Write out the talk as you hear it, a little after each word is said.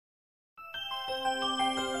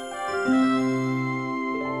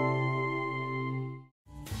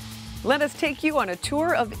let us take you on a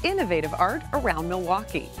tour of innovative art around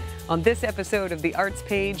Milwaukee. On this episode of The Arts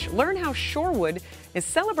Page, learn how Shorewood is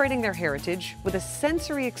celebrating their heritage with a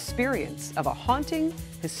sensory experience of a haunting,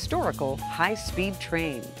 historical, high-speed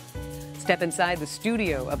train. Step inside the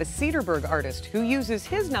studio of a Cedarburg artist who uses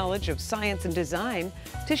his knowledge of science and design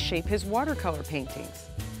to shape his watercolor paintings.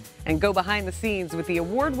 And go behind the scenes with the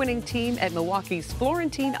award-winning team at Milwaukee's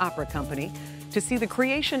Florentine Opera Company to see the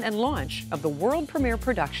creation and launch of the world premiere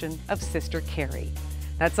production of Sister Carrie.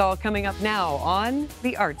 That's all coming up now on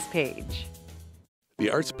The Arts Page. The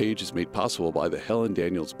Arts Page is made possible by the Helen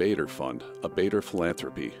Daniels Bader Fund, a Bader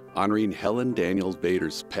philanthropy. Honoring Helen Daniels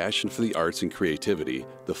Bader's passion for the arts and creativity,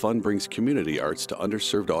 the fund brings community arts to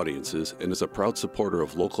underserved audiences and is a proud supporter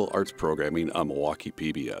of local arts programming on Milwaukee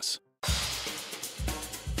PBS.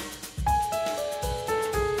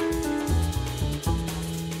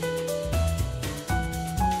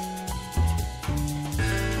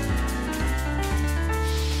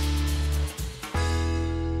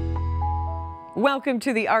 Welcome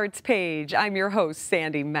to The Arts Page. I'm your host,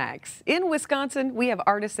 Sandy Maxx. In Wisconsin, we have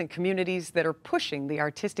artists and communities that are pushing the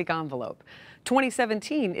artistic envelope.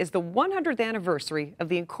 2017 is the 100th anniversary of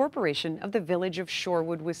the incorporation of the village of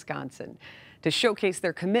Shorewood, Wisconsin. To showcase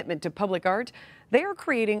their commitment to public art, they are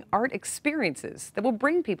creating art experiences that will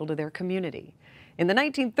bring people to their community. In the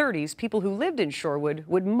 1930s, people who lived in Shorewood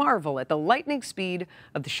would marvel at the lightning speed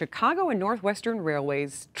of the Chicago and Northwestern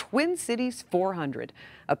Railway's Twin Cities 400,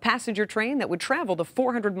 a passenger train that would travel the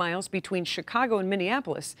 400 miles between Chicago and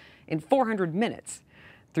Minneapolis in 400 minutes.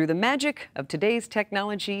 Through the magic of today's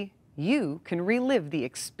technology, you can relive the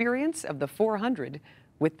experience of the 400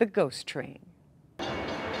 with the ghost train.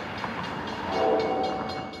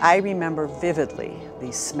 I remember vividly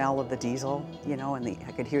the smell of the diesel, and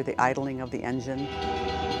I could hear the idling of the engine,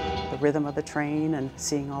 the rhythm of the train, and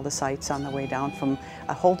seeing all the sights on the way down from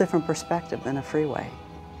a whole different perspective than a freeway.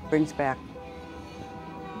 Brings back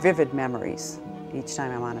vivid memories each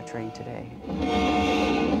time I'm on a train today.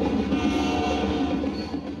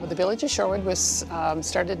 Well, the village of Shorewood was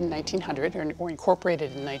started in 1900, or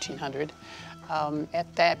incorporated in 1900.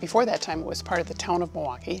 Before that time, it was part of the town of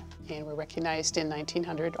Milwaukee, and were recognized in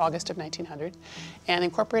 1900, August of 1900, and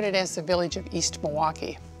incorporated as the village of East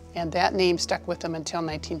Milwaukee. And that name stuck with them until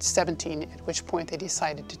 1917, at which point they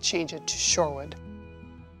decided to change it to Shorewood.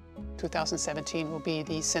 2017 will be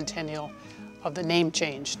the centennial of the name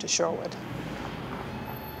change to Shorewood.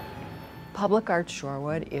 Public Art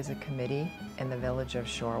Shorewood is a committee in the village of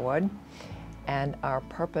Shorewood. And our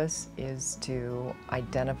purpose is to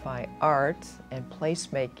identify art and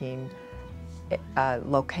placemaking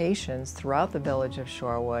locations throughout the village of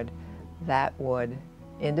Shorewood that would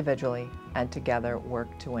individually and together work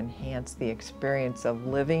to enhance the experience of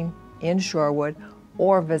living in Shorewood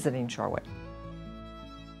or visiting Shorewood.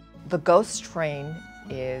 The Ghost Train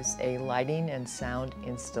is a lighting and sound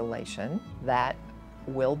installation that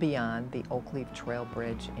will be on the Oak Leaf Trail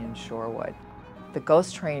Bridge in Shorewood. The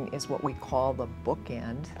Ghost Train is what we call the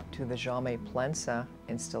bookend to the Jaume Plensa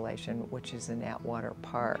installation, which is in Atwater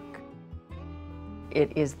Park.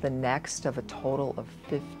 It is the next of a total of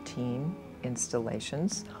 15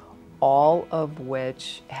 installations, all of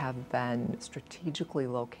which have been strategically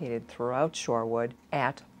located throughout Shorewood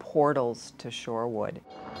at portals to Shorewood.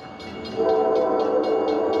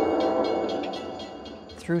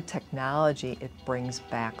 Through technology, it brings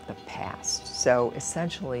back the past. So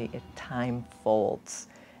essentially, it time folds.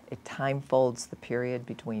 It time folds the period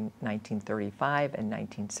between 1935 and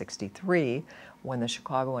 1963, when the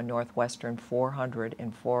Chicago and Northwestern 400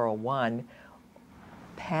 and 401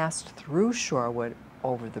 passed through Shorewood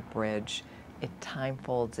over the bridge. It time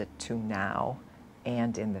folds it to now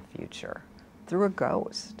and in the future through a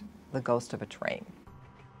ghost, the ghost of a train.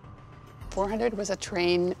 400 was a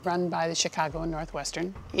train run by the Chicago and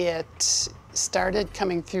Northwestern. It started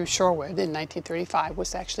coming through Shorewood in 1935,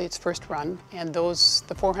 was actually its first run, and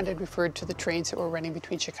the 400 referred to the trains that were running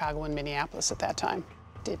between Chicago and Minneapolis at that time.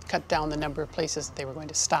 It cut down the number of places that they were going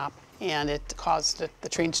to stop, and it caused the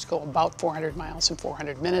trains to go about 400 miles in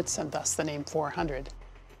 400 minutes, and thus the name 400.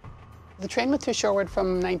 The train went through Shorewood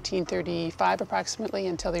from 1935 approximately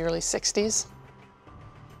until the early 60s.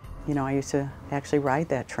 I used to actually ride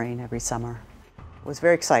that train every summer. It was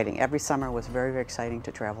very exciting. Every summer was very, very exciting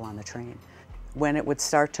to travel on the train. When it would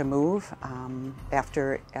start to move,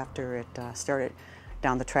 after it started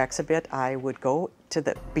down the tracks a bit, I would go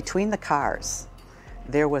to between the cars.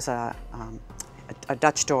 There was a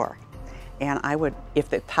Dutch door, and I would, if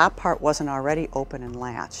the top part wasn't already open and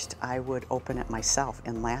latched, I would open it myself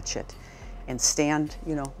and latch it, and stand,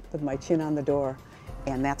 with my chin on the door,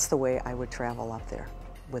 and that's the way I would travel up there.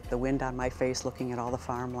 with the wind on my face, looking at all the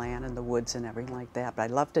farmland and the woods and everything like that. But I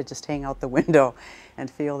love to just hang out the window and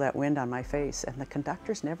feel that wind on my face. And the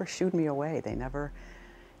conductors never shooed me away. They never,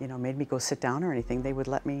 you know, made me go sit down or anything. They would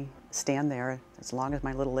let me stand there as long as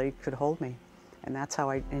my little leg could hold me. And that's how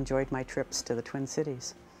I enjoyed my trips to the Twin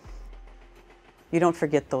Cities. You don't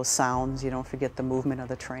forget those sounds. You don't forget the movement of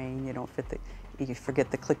the train. You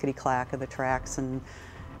forget the clickety-clack of the tracks and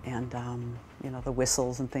you know, the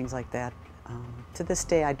whistles and things like that. To this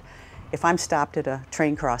day, if I'm stopped at a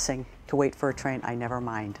train crossing to wait for a train, I never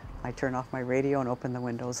mind. I turn off my radio and open the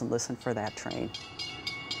windows and listen for that train.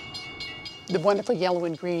 The wonderful yellow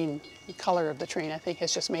and green color of the train, I think,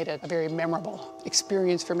 has just made it a very memorable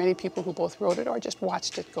experience for many people who both rode it or just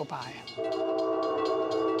watched it go by.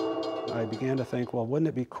 I began to think, well, wouldn't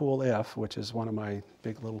it be cool if, which is one of my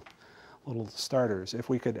big little starters, if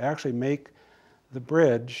we could actually make the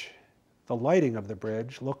bridge, the lighting of the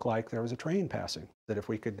bridge, look like there was a train passing. That if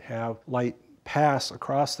we could have light pass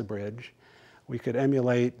across the bridge, we could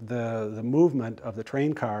emulate the movement of the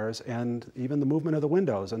train cars and even the movement of the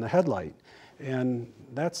windows and the headlight. And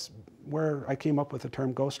that's where I came up with the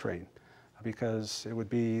term ghost train, because it would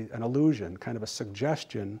be an illusion, kind of a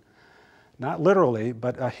suggestion, not literally,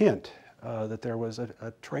 but a hint that there was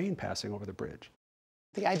a train passing over the bridge.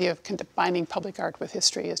 The idea of combining public art with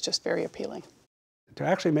history is just very appealing. To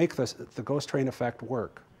actually make the ghost train effect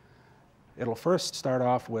work, it'll first start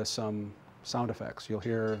off with some sound effects. You'll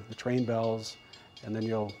hear the train bells, and then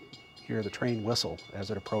you'll hear the train whistle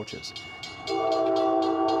as it approaches.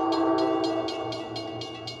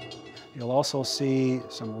 You'll also see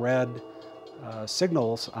some red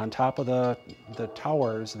signals on top of the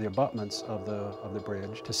towers, the abutments of the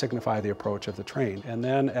bridge, to signify the approach of the train. And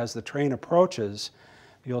then as the train approaches,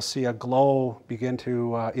 you'll see a glow begin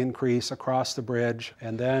to increase across the bridge,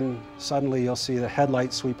 and then suddenly you'll see the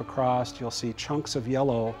headlights sweep across. You'll see chunks of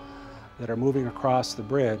yellow that are moving across the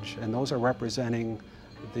bridge, and those are representing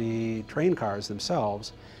the train cars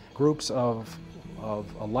themselves. Groups of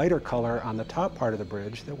a lighter color on the top part of the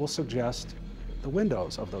bridge that will suggest the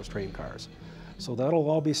windows of those train cars. So that'll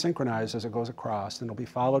all be synchronized as it goes across, and it'll be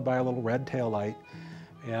followed by a little red tail light.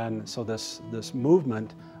 And so this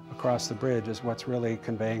movement across the bridge is what's really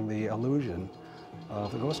conveying the illusion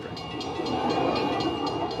of the ghost train.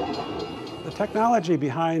 The technology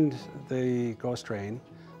behind the ghost train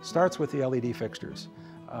starts with the LED fixtures.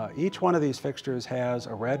 Each one of these fixtures has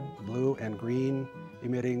a red, blue, and green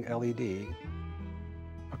emitting LED.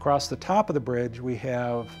 Across the top of the bridge, we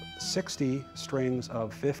have 60 strings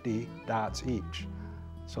of 50 dots each.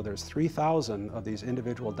 So there's 3,000 of these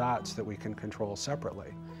individual dots that we can control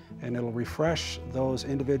separately. And it'll refresh those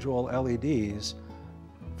individual LEDs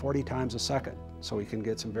 40 times a second, so we can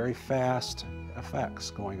get some very fast effects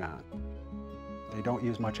going on. They don't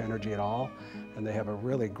use much energy at all, and they have a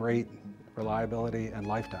really great reliability and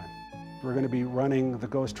lifetime. We're going to be running the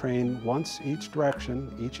ghost train once each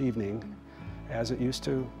direction, each evening, as it used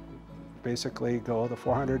to basically go. The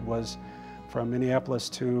 400 was from Minneapolis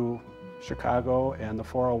to Chicago, and the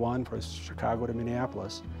 401 from Chicago to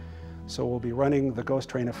Minneapolis. So we'll be running the ghost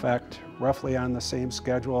train effect roughly on the same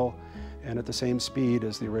schedule and at the same speed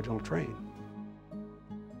as the original train.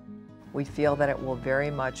 We feel that it will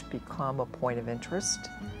very much become a point of interest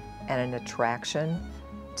and an attraction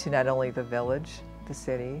to not only the village, the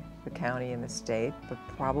city, the county, and the state, but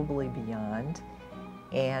probably beyond.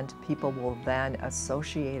 And people will then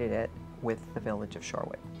associate it with the village of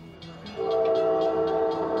Shorewood.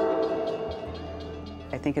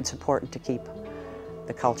 I think it's important to keep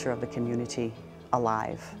the culture of the community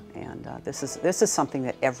alive, and this is something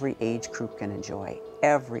that every age group can enjoy,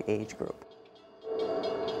 every age group.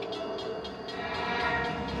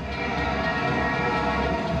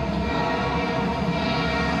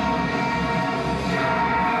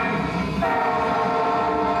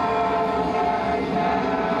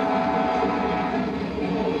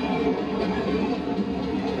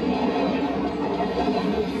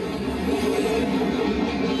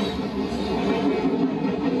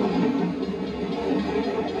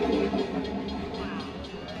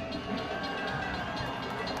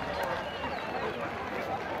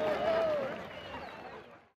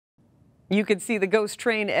 You can see the ghost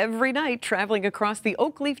train every night traveling across the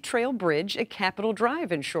Oakleaf Trail Bridge at Capitol Drive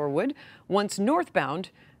in Shorewood, once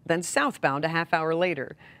northbound, then southbound a half hour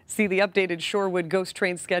later. See the updated Shorewood ghost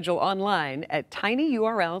train schedule online at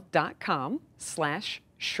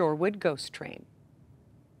tinyurl.com/Shorewood Ghost Train.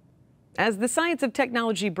 As the science of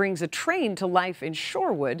technology brings a train to life in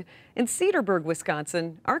Shorewood, in Cedarburg,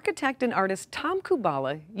 Wisconsin, architect and artist Tom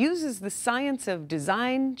Kubala uses the science of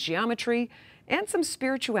design, geometry, and some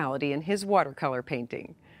spirituality in his watercolor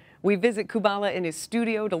painting. We visit Kubala in his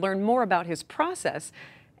studio to learn more about his process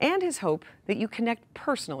and his hope that you connect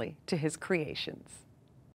personally to his creations.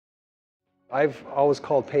 I've always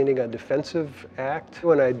called painting a defensive act.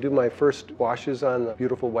 When I do my first washes on the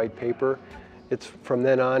beautiful white paper, from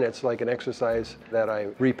then on, it's like an exercise that I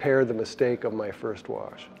repair the mistake of my first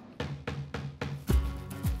wash.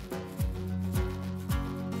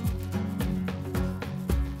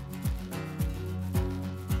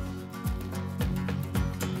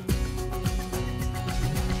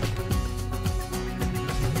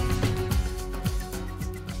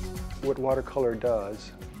 What watercolor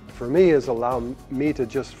does, for me, is allow me to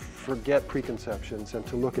just forget preconceptions and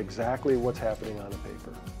to look exactly what's happening on the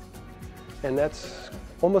paper. And that's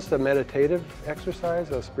almost a meditative exercise,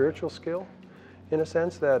 a spiritual skill, in a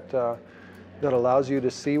sense, that allows you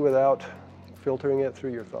to see without filtering it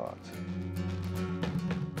through your thoughts.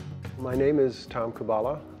 My name is Tom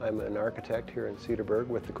Kubala. I'm an architect here in Cedarburg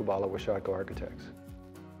with the Kubala Architects.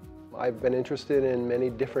 I've been interested in many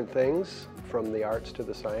different things, from the arts to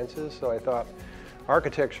the sciences, so I thought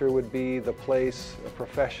architecture would be the place, a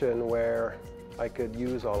profession, where I could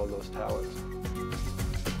use all of those talents.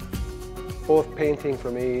 Both painting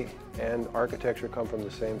for me and architecture come from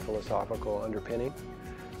the same philosophical underpinning.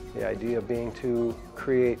 The idea being to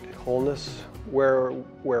create wholeness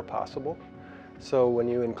where possible. So when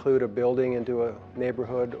you include a building into a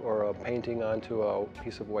neighborhood or a painting onto a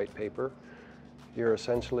piece of white paper, you're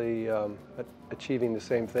essentially achieving the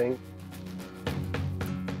same thing.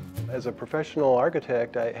 As a professional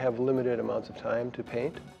architect, I have limited amounts of time to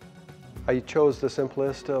paint. I chose the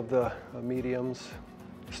simplest of the mediums.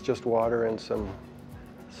 It's just water and some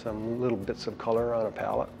little bits of color on a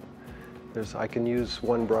palette. I can use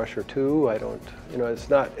one brush or two.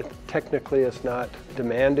 Technically it's not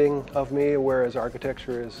demanding of me, whereas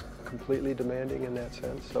architecture is completely demanding in that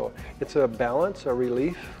sense. So it's a balance, a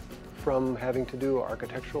relief from having to do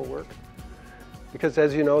architectural work. Because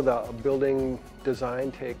as you know, the building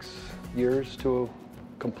design takes years to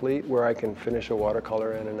complete, where I can finish a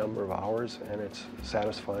watercolor in a number of hours and it's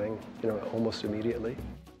satisfying, almost immediately.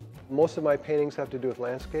 Most of my paintings have to do with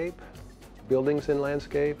landscape, buildings in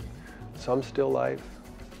landscape, some still life,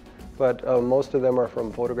 but most of them are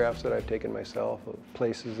from photographs that I've taken myself of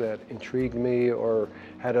places that intrigued me or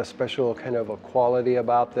had a special kind of a quality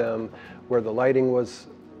about them, where the lighting was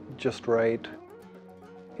just right.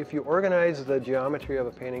 If you organize the geometry of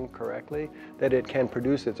a painting correctly, that it can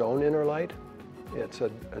produce its own inner light. It's a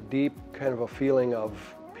deep kind of a feeling of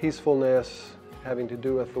peacefulness having to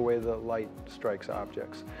do with the way the light strikes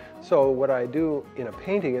objects. So what I do in a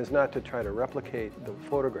painting is not to try to replicate the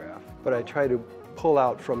photograph, but I try to pull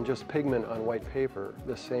out from just pigment on white paper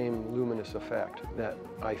the same luminous effect that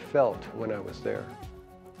I felt when I was there.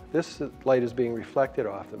 This light is being reflected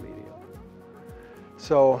off the medium.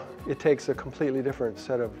 So it takes a completely different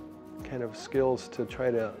set of kind of skills to try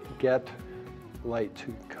to get light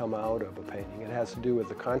to come out of a painting. It has to do with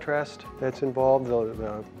the contrast that's involved,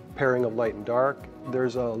 the pairing of light and dark.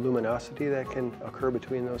 There's a luminosity that can occur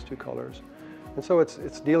between those two colors. And so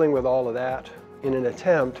it's dealing with all of that in an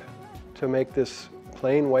attempt to make this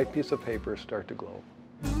plain white piece of paper start to glow.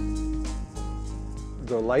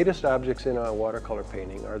 The lightest objects in a watercolor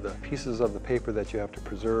painting are the pieces of the paper that you have to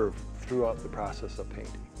preserve throughout the process of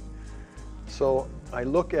painting. So I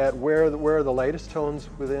look at where are the lightest tones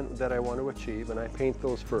within that I want to achieve, and I paint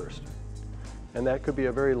those first. And that could be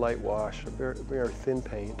a very light wash, a very, very thin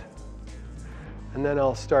paint. And then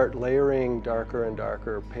I'll start layering darker and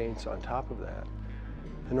darker paints on top of that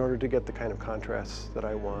in order to get the kind of contrasts that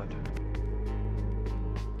I want.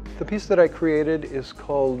 The piece that I created is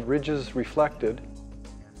called Ridges Reflected.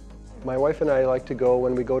 My wife and I like to go,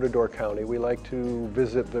 when we go to Door County, we like to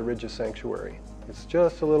visit the Ridges Sanctuary. It's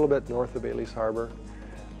just a little bit north of Bailey's Harbor.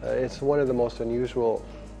 It's one of the most unusual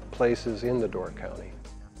places in the Door County.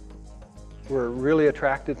 We're really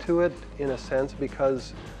attracted to it in a sense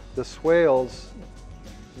because the swales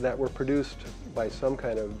that were produced by some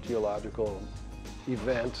kind of geological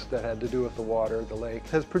event that had to do with the water, the lake,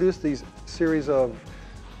 has produced these series of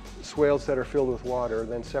swales that are filled with water,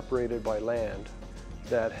 then separated by land,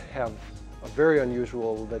 that have a very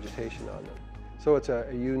unusual vegetation on them. So it's a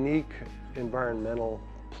unique environmental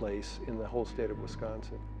place in the whole state of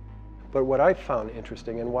Wisconsin. But what I found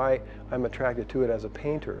interesting and why I'm attracted to it as a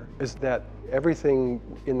painter is that everything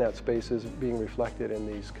in that space is being reflected in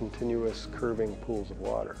these continuous curving pools of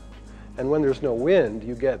water. And when there's no wind,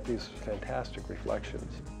 you get these fantastic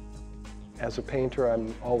reflections. As a painter,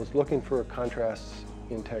 I'm always looking for contrasts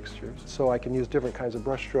in textures, so I can use different kinds of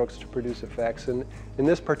brush strokes to produce effects. And in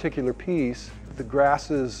this particular piece, the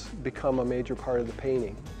grasses become a major part of the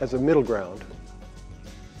painting as a middle ground.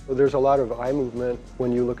 There's a lot of eye movement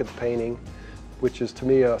when you look at the painting, which is to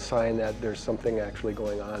me a sign that there's something actually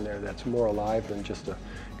going on there that's more alive than just a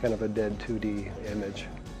kind of a dead 2D image.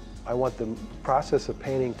 I want the process of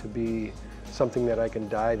painting to be something that I can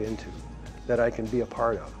dive into, that I can be a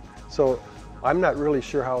part of. So I'm not really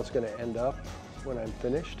sure how it's going to end up when I'm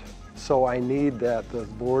finished. So I need the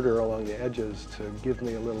border along the edges to give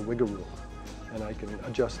me a little wiggle room, and I can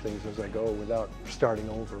adjust things as I go without starting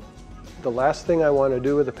over. The last thing I want to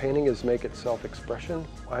do with the painting is make it self-expression.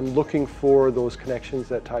 I'm looking for those connections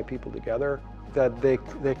that tie people together, that they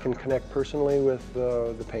can connect personally with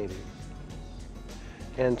the painting.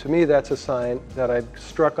 And to me, that's a sign that I've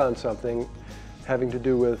struck on something having to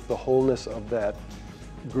do with the wholeness of that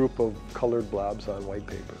group of colored blobs on white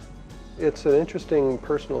paper. It's an interesting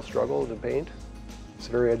personal struggle to paint. It's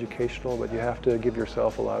very educational, but you have to give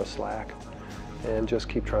yourself a lot of slack and just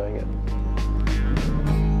keep trying it.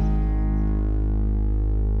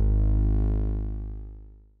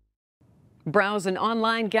 Browse an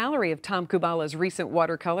online gallery of Tom Kubala's recent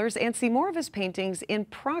watercolors and see more of his paintings in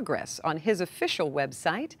progress on his official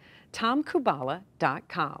website,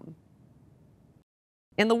 tomkubala.com.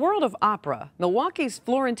 In the world of opera, Milwaukee's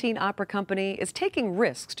Florentine Opera Company is taking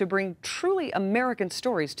risks to bring truly American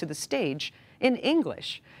stories to the stage in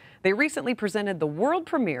English. They recently presented the world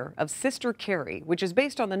premiere of Sister Carrie, which is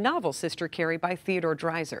based on the novel Sister Carrie by Theodore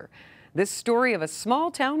Dreiser. This story of a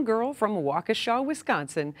small-town girl from Waukesha,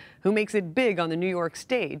 Wisconsin, who makes it big on the New York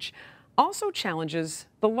stage, also challenges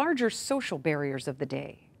the larger social barriers of the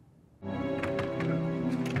day.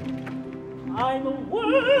 I'm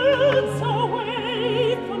worlds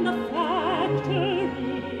away from the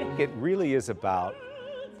factory. It really is about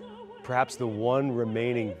perhaps the one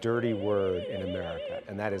remaining dirty word in America,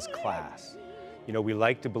 and that is class. You know, we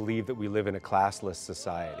like to believe that we live in a classless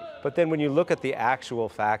society. But then when you look at the actual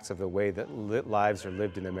facts of the way that lives are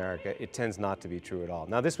lived in America, it tends not to be true at all.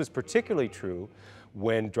 Now, this was particularly true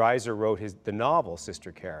when Dreiser wrote the novel,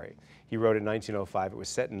 Sister Carrie. He wrote it in 1905. It was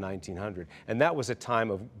set in 1900. And that was a time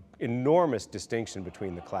of enormous distinction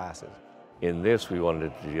between the classes. In this, we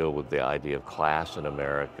wanted to deal with the idea of class in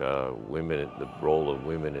America, women, the role of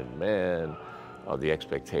women and men, the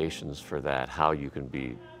expectations for that, how you can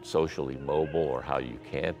be socially mobile or how you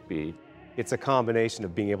can't be. It's a combination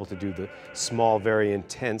of being able to do the small, very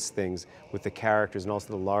intense things with the characters and also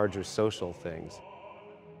the larger social things.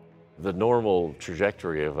 The normal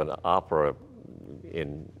trajectory of an opera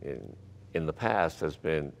in the past has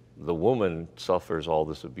been the woman suffers all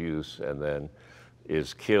this abuse and then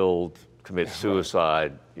is killed, commits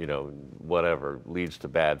suicide, you know, whatever, leads to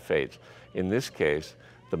bad fates. In this case,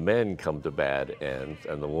 the men come to bad ends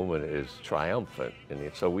and the woman is triumphant. And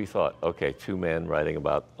so we thought, okay, two men writing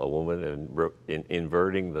about a woman and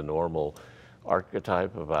inverting the normal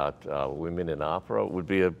archetype about women in opera would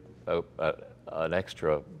be an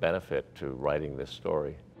extra benefit to writing this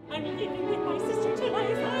story. I'm living with my sister till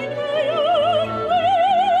I find my own way.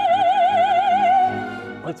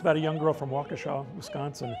 It's about a young girl from Waukesha,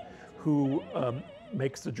 Wisconsin, who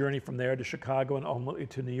makes the journey from there to Chicago and ultimately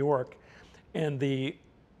to New York. And the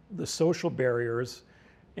social barriers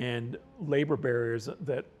and labor barriers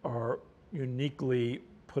that are uniquely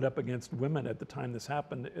put up against women at the time this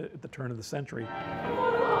happened, at the turn of the century.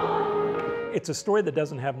 It's a story that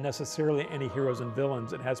doesn't have necessarily any heroes and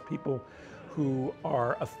villains. It has people who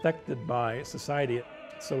are affected by society.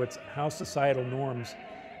 So it's how societal norms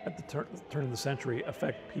at the turn of the century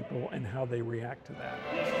affect people and how they react to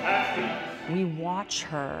that. We watch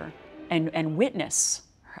her and witness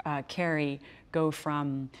Carrie go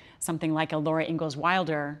from something like a Laura Ingalls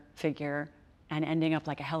Wilder figure and ending up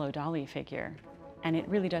like a Hello Dolly figure. And it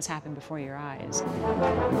really does happen before your eyes.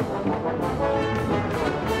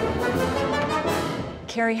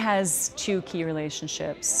 Carrie has two key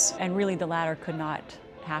relationships, and really the latter could not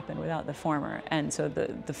happen without the former. And so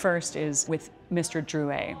the first is with Mr.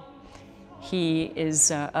 Drouet. He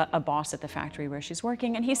is a boss at the factory where she's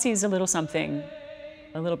working, and he sees a little something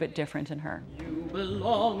a little bit different in her. You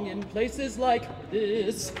belong in places like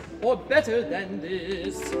this, or better than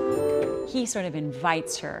this. He sort of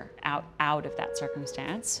invites her out of that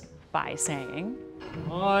circumstance by saying,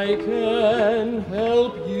 I can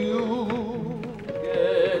help you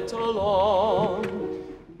get along.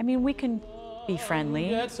 I mean, we can be friendly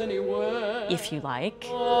if you like.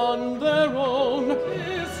 On their own,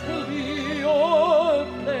 this will be your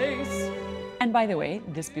place. And by the way,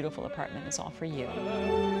 this beautiful apartment is all for you.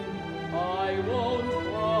 I won't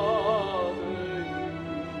bother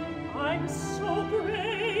you. I'm so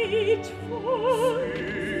grateful.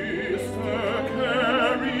 Sister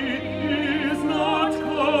Carrie is not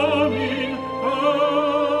coming home.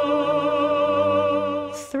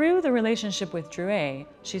 the relationship with Drouet,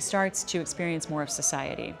 she starts to experience more of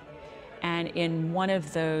society. And in one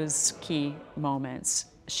of those key moments,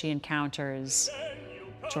 she encounters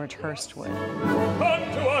George Hurstwood.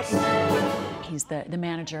 He's the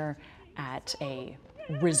manager at a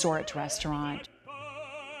resort restaurant.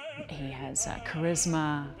 He has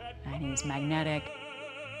charisma, and he's magnetic.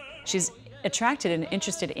 She's attracted and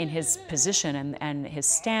interested in his position and his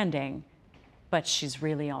standing, but she's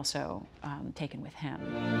really also taken with him.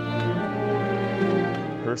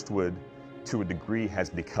 Hurstwood, to a degree, has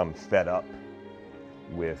become fed up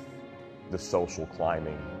with the social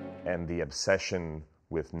climbing and the obsession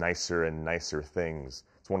with nicer and nicer things.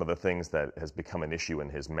 It's one of the things that has become an issue in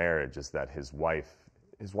his marriage, is that his wife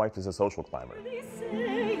is a social climber.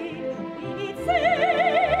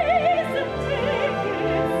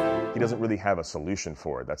 He doesn't really have a solution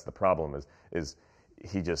for it. That's the problem, is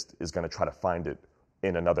he just is going to try to find it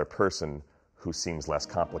in another person who seems less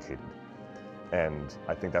complicated. And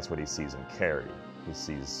I think that's what he sees in Carrie. He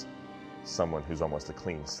sees someone who's almost a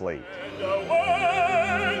clean slate.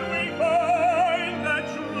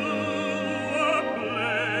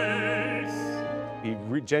 He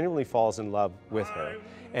genuinely falls in love with her,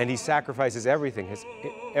 and he sacrifices everything,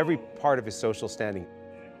 every part of his social standing.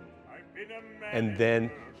 And then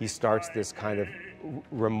he starts this kind of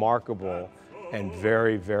remarkable and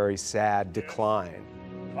very, very sad decline.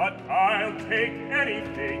 But I'll take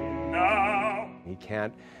anything now. He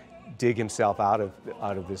can't dig himself out of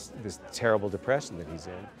this terrible depression that he's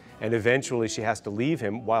in. And eventually she has to leave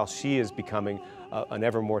him while she is becoming an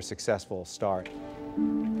ever more successful star.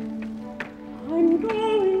 I'm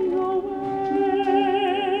going away.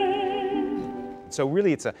 So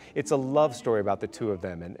really it's a love story about the two of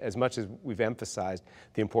them, and as much as we've emphasized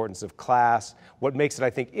the importance of class, what makes it, I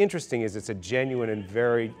think, interesting is it's a genuine and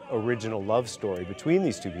very original love story between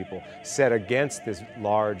these two people set against this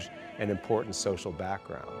large and important social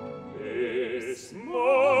background. This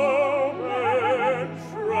moment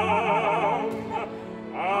from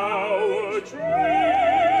our dream.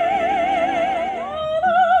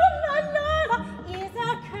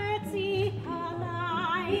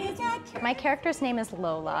 My character's name is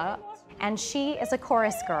Lola, and she is a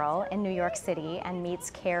chorus girl in New York City and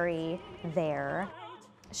meets Carrie there.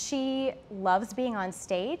 She loves being on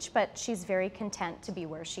stage, but she's very content to be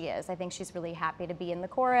where she is. I think she's really happy to be in the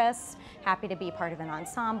chorus, happy to be part of an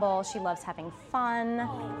ensemble. She loves having fun.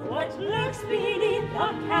 What lurks beneath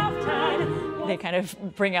the caftan? They kind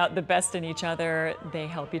of bring out the best in each other. They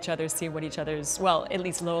help each other see what each other's, well, at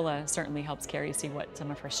least Lola certainly helps Carrie see what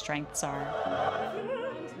some of her strengths are.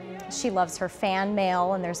 She loves her fan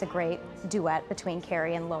mail, and there's a great duet between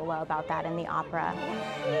Carrie and Lola about that in the opera.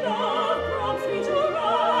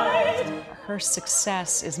 Her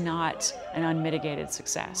success is not an unmitigated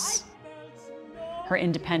success. Her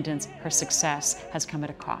independence, her success has come at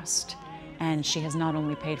a cost. And she has not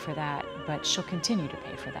only paid for that, but she'll continue to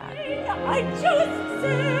pay for that.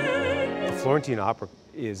 The Florentine Opera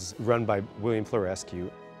is run by William Florescu.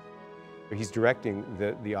 He's directing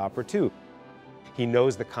the opera too. He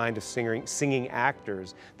knows the kind of singing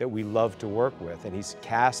actors that we love to work with, and he's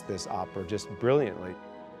cast this opera just brilliantly.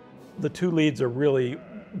 The two leads are really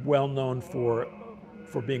well known for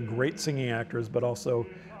being great singing actors, but also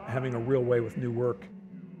having a real way with new work.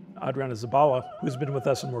 Adriana Zabala, who's been with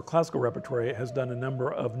us in more classical repertory, has done a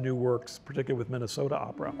number of new works, particularly with Minnesota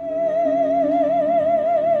opera.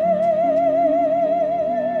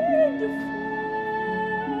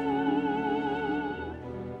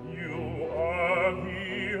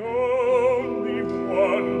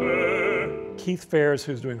 Keith Fares,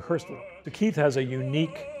 who's doing Hurstwood. So Keith has a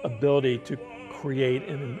unique ability to create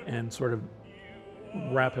and sort of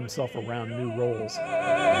wrap himself around new roles.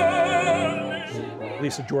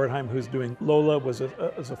 Lisa Jordheim, who's doing Lola, is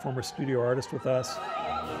a former studio artist with us.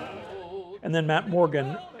 And then Matt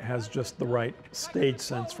Morgan has just the right stage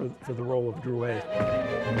sense for the role of Drouet.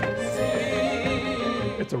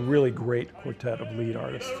 It's a really great quartet of lead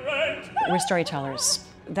artists. We're storytellers.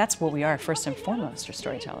 That's what we are, first and foremost, are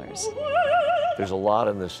storytellers. There's a lot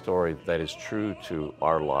in this story that is true to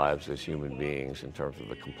our lives as human beings in terms of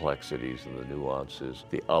the complexities and the nuances,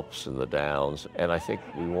 the ups and the downs, and I think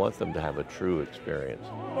we want them to have a true experience.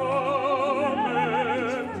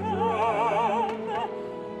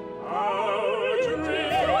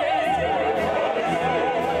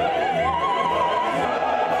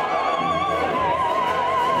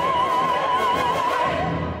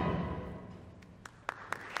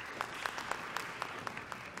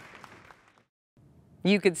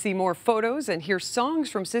 You can see more photos and hear songs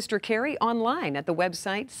from Sister Carrie online at the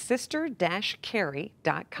website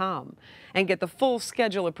sister-carrie.com and get the full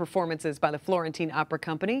schedule of performances by the Florentine Opera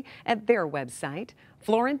Company at their website,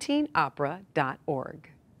 florentineopera.org.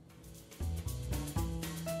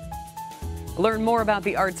 Learn more about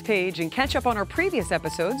the Arts Page and catch up on our previous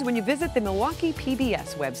episodes when you visit the Milwaukee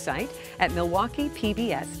PBS website at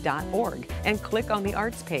milwaukeepbs.org and click on the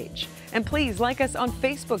Arts Page. And please like us on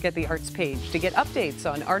Facebook at the Arts Page to get updates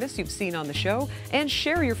on artists you've seen on the show and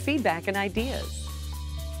share your feedback and ideas.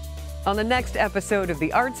 On the next episode of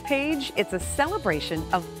the Arts Page, it's a celebration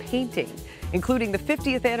of painting, including the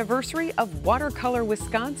 50th anniversary of Watercolor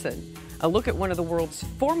Wisconsin. A look at one of the world's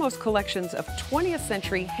foremost collections of 20th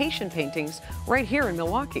century Haitian paintings right here in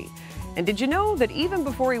Milwaukee. And did you know that even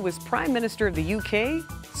before he was Prime Minister of the UK,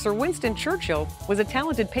 Sir Winston Churchill was a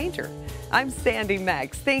talented painter? I'm Sandy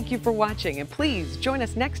Maxx. Thank you for watching, and please join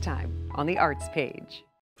us next time on the Arts Page.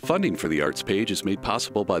 Funding for the Arts Page is made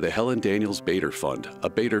possible by the Helen Daniels Bader Fund, a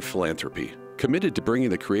Bader philanthropy. Committed to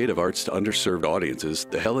bringing the creative arts to underserved audiences,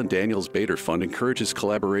 the Helen Daniels Bader Fund encourages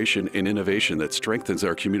collaboration and innovation that strengthens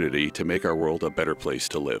our community to make our world a better place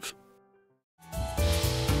to live.